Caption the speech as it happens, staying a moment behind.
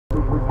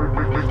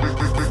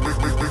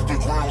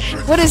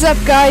What is up,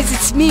 guys?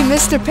 It's me,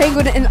 Mr.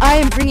 Penguin, and I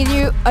am bringing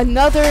you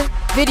another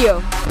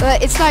video.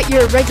 It's not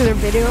your regular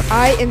video.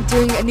 I am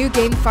doing a new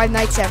game, Five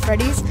Nights at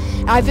Freddy's.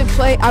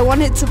 I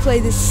wanted to play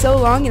this so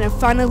long, and I'm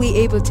finally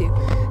able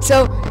to.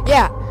 So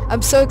yeah,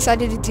 I'm so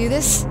excited to do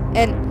this,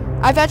 and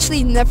I've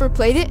actually never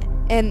played it,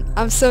 and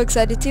I'm so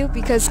excited to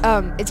because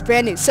it's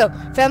brand new. So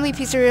Family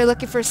Pizzeria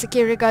looking for a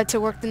security guard to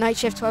work the night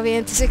shift, 12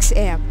 a.m. to 6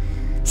 a.m.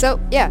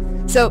 So yeah,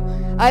 so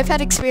I've had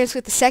experience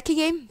with the second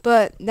game,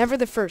 but never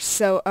the first.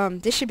 So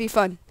this should be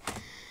fun.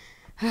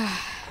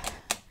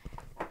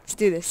 Let's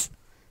do this.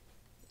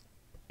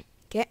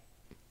 Okay.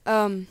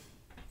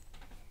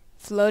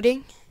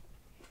 Floating.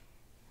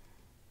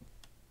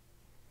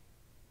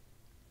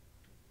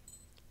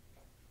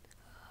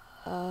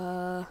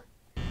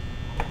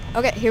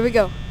 Okay, here we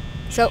go.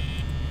 So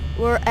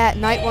we're at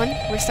night 1.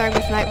 We're starting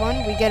with night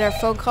 1. We get our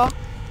phone call.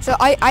 So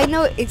I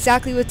know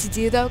exactly what to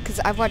do though, because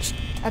I've watched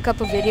a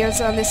couple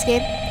videos on this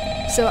game.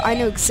 So I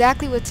know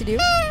exactly what to do.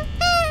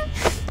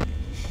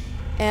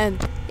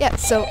 And yeah,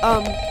 so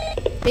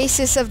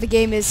basis of the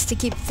game is to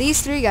keep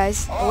these 3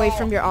 guys away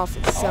from your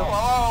office. So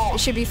it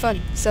should be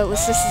fun. So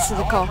let's listen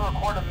to the call. I want to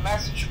record a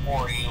message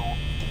for you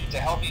to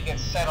help you get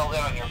settled in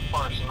on your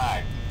first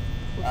night.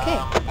 Okay.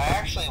 I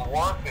actually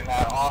worked in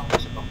that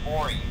office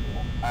before you.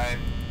 I'm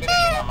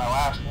finishing up my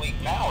last week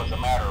now, as a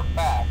matter of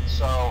fact.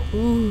 So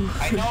Ooh.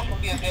 I know it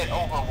can be a bit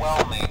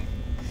overwhelming.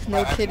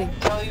 No kidding. I can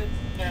tell you,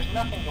 there's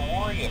nothing to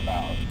worry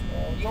about.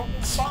 You'll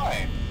be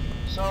fine.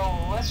 So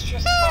let's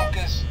just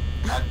focus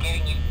on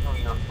getting you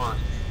through your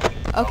first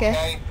week.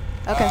 Okay.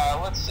 Okay.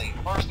 Let's see.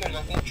 First, there's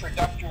an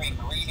introductory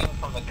greeting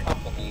from the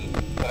company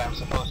that I'm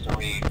supposed to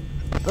read.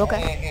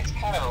 Okay. It's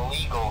kind of a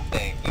legal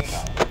thing, you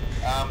know.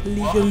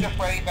 Legal. Welcome to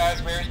Freddy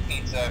Fazbear's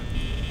Pizza,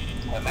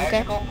 a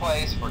magical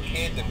place for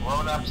kids and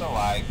grown-ups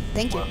alike.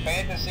 Thank you. Where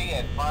fantasy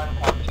and fun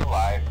come to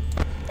life.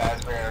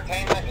 Fazbear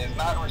Entertainment is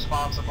not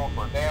responsible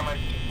for damage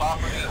to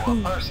property or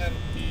person.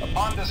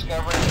 Upon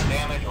discovery that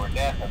damage or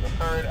death has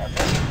occurred, a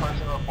missing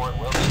person report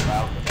will be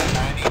filed within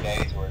 90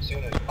 days or as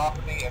soon as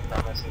property and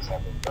premises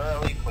have been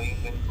thoroughly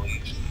cleaned and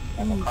bleached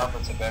and the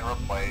carpets have been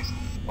replaced.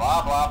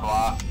 Blah, blah,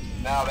 blah.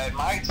 Now, that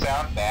might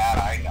sound bad,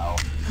 I know,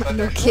 but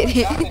No there's really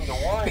kidding. nothing to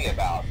worry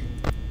about.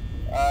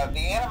 The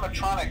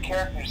animatronic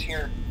characters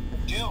here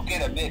do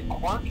get a bit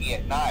quirky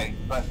at night,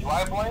 but do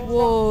I blame them?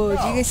 Whoa,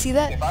 No. do you guys see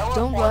that? If I were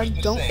Don't forced run,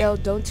 to don't sing yell,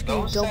 don't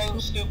scream, those don't same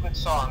poop stupid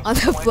songs on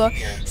for the 20 floor.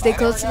 years, Stay I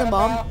close to never the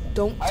got a mom. bath,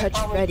 Don't I'd touch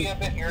probably Freddy. be a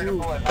bit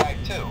irritable Ooh. at night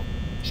too.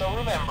 So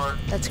remember,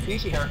 That's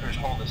these creepy. characters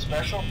hold a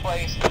special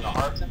place in the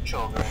hearts of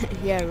children.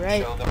 Yeah,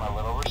 right. Show them a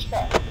little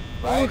respect,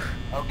 right? Oof.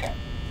 Okay.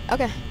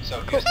 Okay. So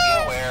Cool. just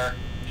be aware,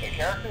 the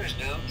characters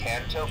do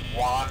tend to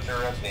wander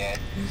a bit.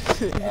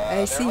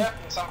 I see. They're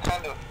left in some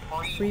kind of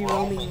free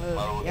roaming roaming mode,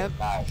 mode yep. at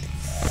night.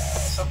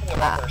 Something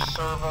about their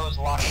servos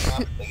locking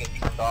up if they get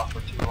turned off for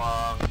too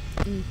long.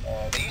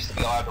 They used to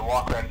be allowed to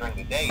walk around during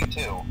the day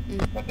too,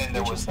 but then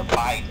there was the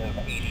bite of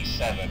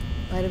 87.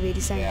 Bite of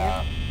 87,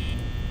 yeah.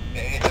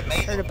 It's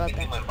amazing Heard that about the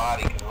that. human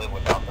body can live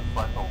without the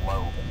frontal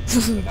lobe.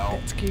 You know?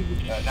 That's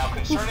creepy. Now,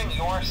 concerning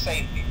your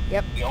safety,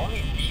 Yep. the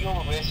only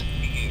real risk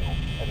to you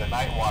as a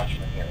night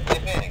watchman here,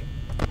 if any,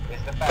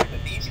 is the fact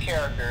that these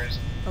characters,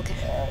 Okay.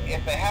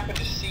 if they happen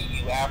to see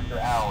you after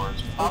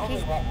hours,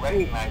 probably won't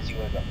recognize you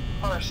as a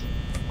person.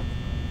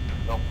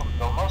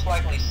 They'll most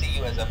likely see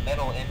you as a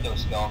metal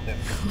endoskeleton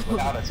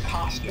without its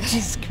costume. That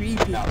is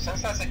creepy. Now,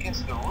 since that's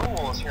against the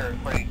rules here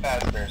at Freddy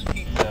Fazbear's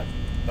Pizza,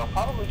 they'll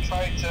probably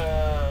try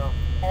to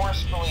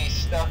forcefully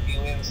stuff you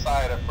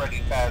inside a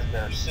Freddy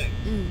Fazbear suit.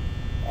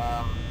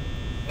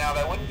 Now,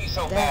 that wouldn't be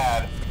so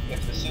bad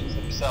if the suits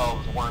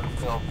themselves weren't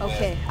filled with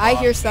Okay, I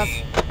hear stuff.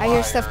 crossbeam, I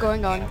hear stuff wire,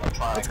 going on.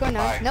 animatronic What's going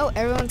on? devices, No,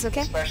 everyone's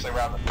okay. especially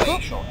around the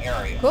facial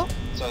area. Cool.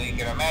 So you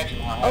can imagine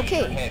how having Okay,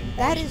 your head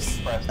that forcibly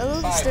is pressed a little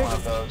inside one of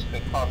disturbing.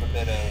 those could cause a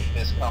bit of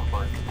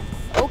discomfort.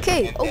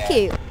 Okay, and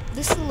okay. death.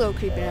 This is a little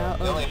creepy now.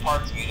 The only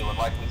parts of you that would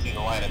likely see the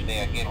light of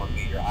day again would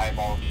be your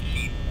eyeballs and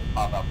teeth that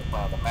pop out the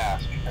front of the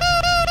mask.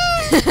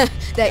 Because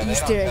That they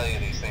Easter don't tell egg.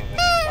 you these things when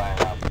you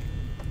sign up.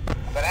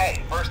 But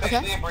hey, first Okay. it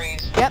should be a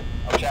breeze. Yep.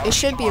 I'll chat It with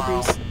should you be a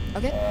tomorrow. breeze.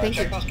 Okay, thank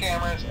check you. those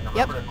cameras and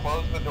Yep. remember to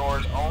close the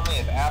doors only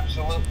if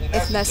absolutely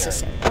necessary. If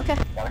necessary. Okay.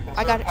 Gotta conserve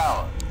I got it.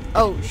 power.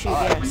 Oh shoot, All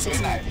right, yeah, good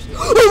 6 night.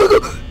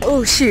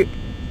 Oh shoot.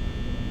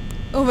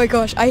 Oh my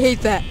gosh, I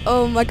hate that.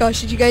 Oh my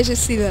gosh, did you guys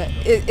just see that?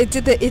 It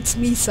did the "it's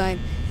me" sign.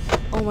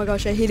 Oh my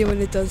gosh, I hate it when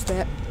it does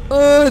that.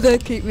 Oh,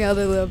 that creeped me out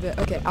a little bit.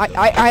 Okay,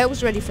 I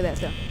was ready for that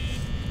though.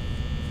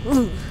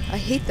 Ooh, I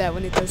hate that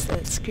when it does that.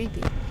 It's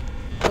creepy.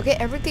 Okay,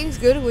 everything's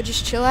good. We'll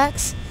just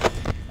chillax.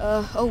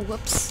 Oh,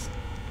 whoops.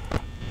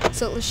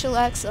 So let's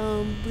chillax.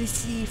 We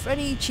see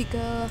Freddy,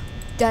 Chica.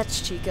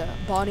 That's Chica.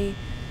 Bonnie.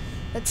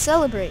 Let's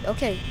celebrate.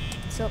 Okay,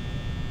 so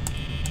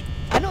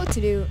I know what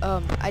to do.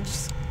 I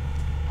just.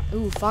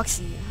 Ooh,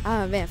 Foxy.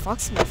 Ah, man,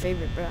 Foxy's my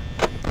favorite, bro.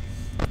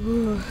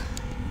 Ooh.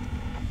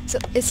 So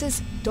it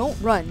says, don't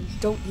run,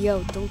 don't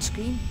yell, don't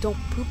scream, don't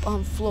poop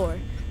on floor,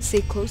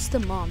 stay close to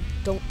mom,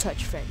 don't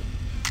touch Freddy.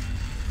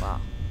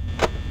 Wow.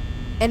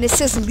 And it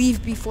says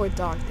leave before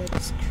dark. That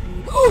is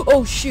creepy.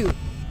 Oh shoot.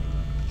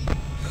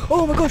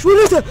 Oh my gosh, what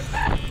is that?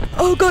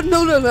 Oh god,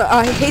 no, no, no.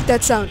 I hate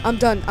that sound. I'm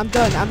done. I'm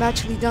done. I'm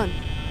actually done.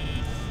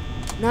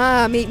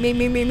 Nah, mate.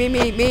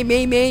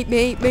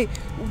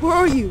 Where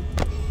are you?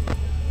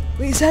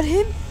 Wait, is that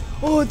him?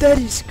 Oh, that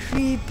is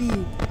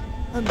creepy.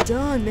 I'm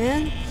done,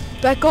 man.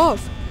 Back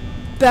off.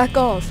 Back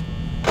off.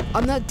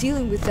 I'm not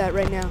dealing with that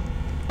right now.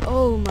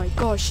 Oh my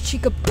gosh,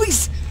 Chica,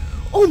 please.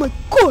 Oh my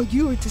god,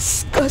 you are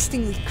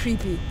disgustingly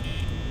creepy.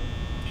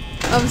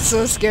 I'm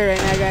so scared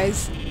right now,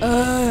 guys.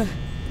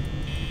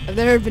 I've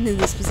never been in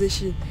this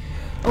position.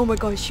 Oh my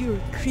gosh, you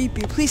are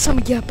creepy. Please tell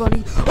me get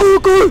Bunny. Oh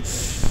god!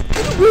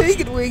 Get away,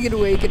 get away, get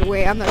away, get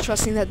away. I'm not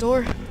trusting that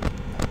door.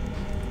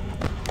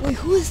 Wait,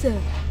 who is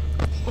that?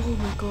 Oh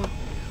my god.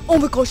 Oh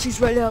my gosh,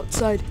 she's right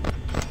outside.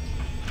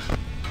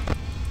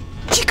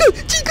 Chica!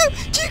 Chica!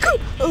 Chica!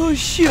 Oh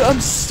shoot,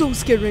 I'm so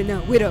scared right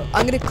now. Wait up,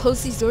 I'm gonna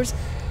close these doors.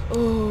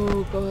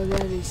 Oh god,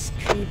 that is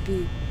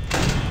creepy.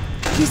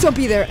 Please don't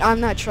be there. I'm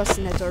not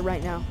trusting that door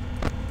right now.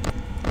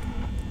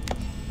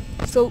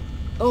 So,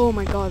 oh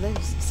my god, that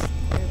is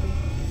scary.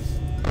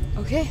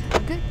 Okay,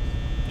 I'm good.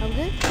 I'm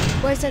good.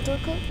 Why is that door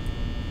closed?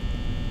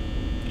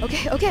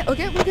 Okay,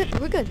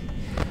 we're good.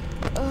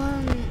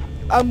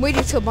 I'm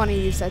waiting till Bonnie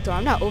leaves that door.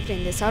 I'm not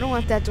opening this. I don't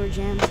want that door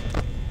jammed.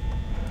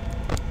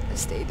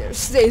 Stay there,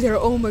 stay there.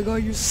 Oh my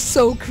god, you're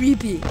so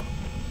creepy.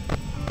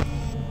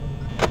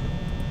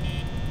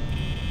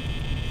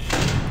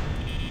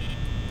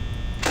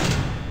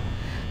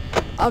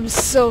 I'm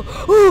so,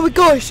 oh my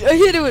gosh, I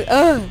hit it with,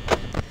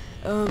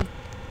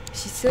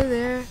 she's still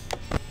there.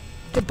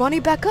 Did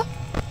Bonnie back up?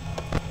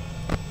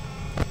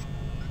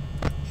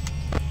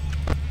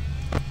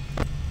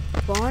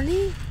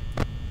 Bonnie?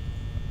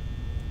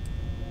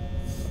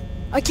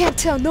 I can't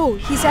tell, no,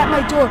 he's at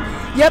my door.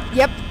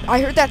 Yep,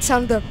 I heard that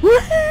sound there.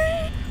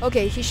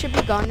 Okay, he should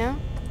be gone now.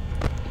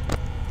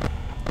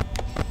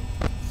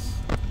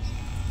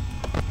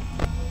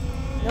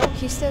 No,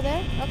 he's still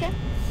there, okay.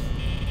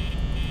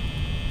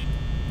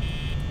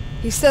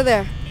 He's still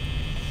there.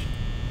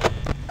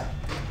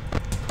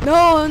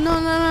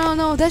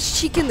 No, that's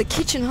Chica in the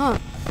kitchen, huh?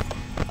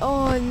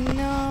 Oh,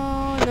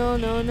 no,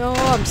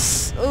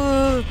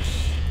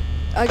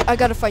 I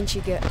gotta find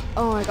Chica.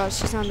 Oh my gosh,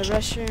 she's on the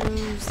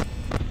restrooms.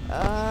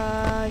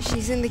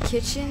 She's in the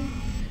kitchen.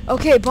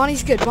 Okay,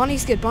 Bonnie's good.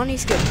 Bonnie's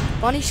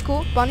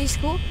cool.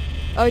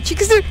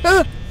 Chica's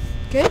there.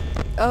 Okay.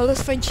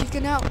 Let's find Chica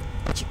now.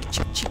 Chica.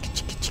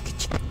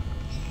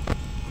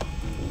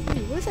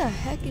 Hey, where the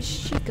heck is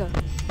Chica?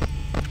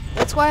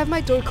 That's why I have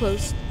my door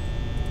closed.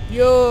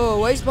 Yo,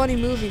 why is Bonnie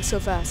moving so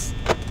fast?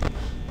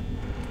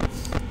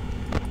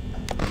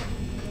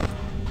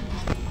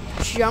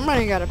 Shoot, I'm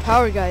running out of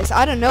power, guys.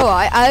 I don't know.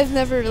 I've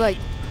never like.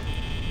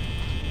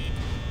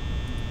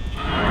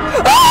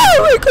 Oh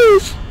my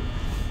gosh!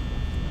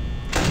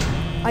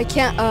 I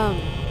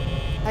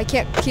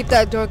can't keep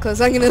that door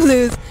closed. I'm gonna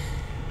lose.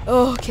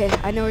 Oh, okay.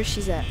 I know where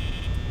she's at.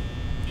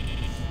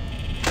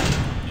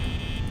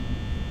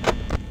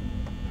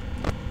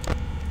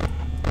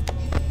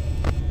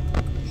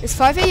 It's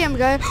 5 a.m.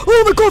 guys.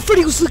 Oh my god,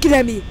 Freddy was looking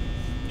at me.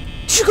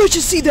 Did you guys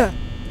just see that?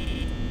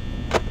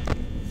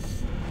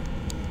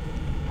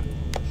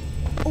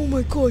 Oh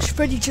my gosh,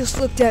 Freddy just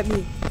looked at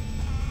me.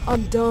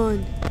 I'm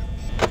done.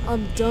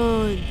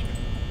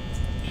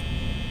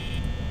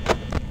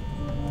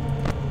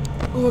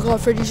 Oh my god,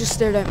 Freddy just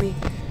stared at me.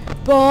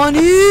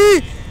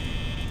 Bonnie!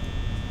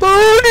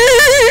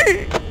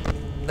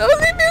 Don't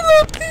leave me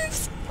alone,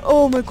 please.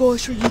 Oh my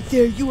gosh, are you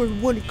there? You are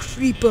one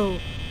creepo.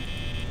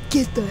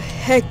 Get the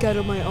heck out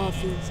of my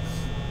office.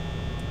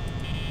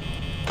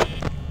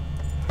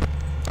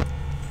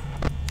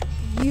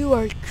 You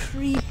are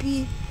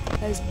creepy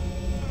as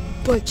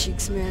butt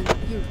cheeks, man.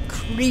 You're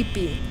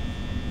creepy.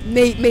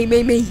 Mate.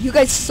 You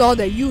guys saw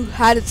that. You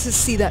had to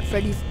see that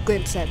Freddy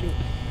glimpse at me.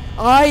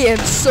 I am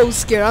so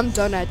scared. I'm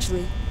done,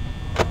 actually.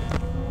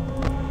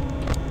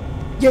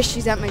 Yes,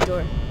 she's at my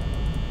door.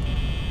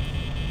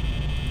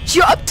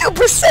 You're up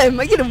 2%. Am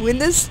I gonna win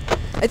this?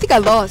 I think I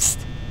lost.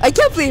 I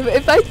can't believe it.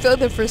 If I fail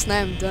the first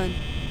night, I'm done.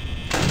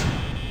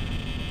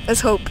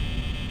 Let's hope.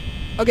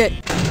 Okay.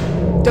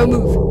 Don't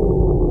move.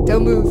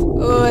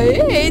 Oh, I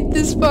hate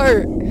this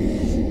part.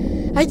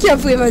 I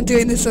can't believe I'm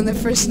doing this on the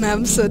first night.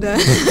 I'm so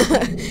done.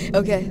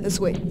 Okay, let's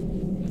wait.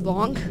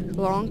 Long.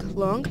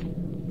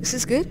 This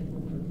is good.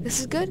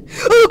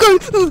 Oh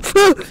god!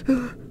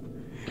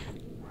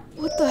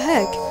 What the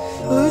heck?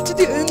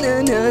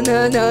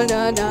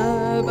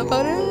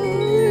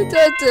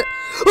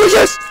 Oh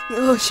yes!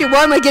 Oh shit,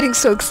 why am I getting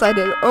so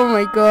excited? Oh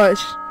my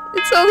gosh.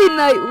 It's only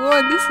night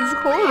 1. This is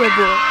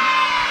horrible.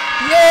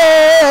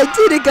 Yeah, I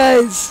did it,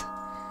 guys.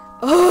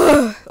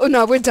 Oh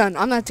no, we're done.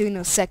 I'm not doing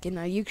no second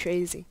now. You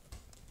crazy.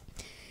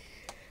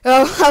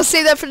 I'll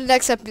save that for the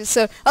next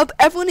episode. I hope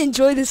everyone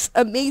enjoyed this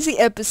amazing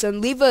episode.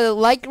 Leave a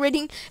like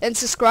rating and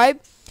subscribe.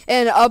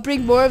 And I'll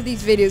bring more of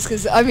these videos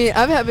because, I mean,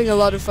 I'm having a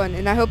lot of fun.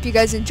 And I hope you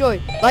guys enjoy.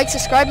 Like,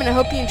 subscribe, and I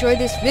hope you enjoy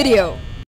this video.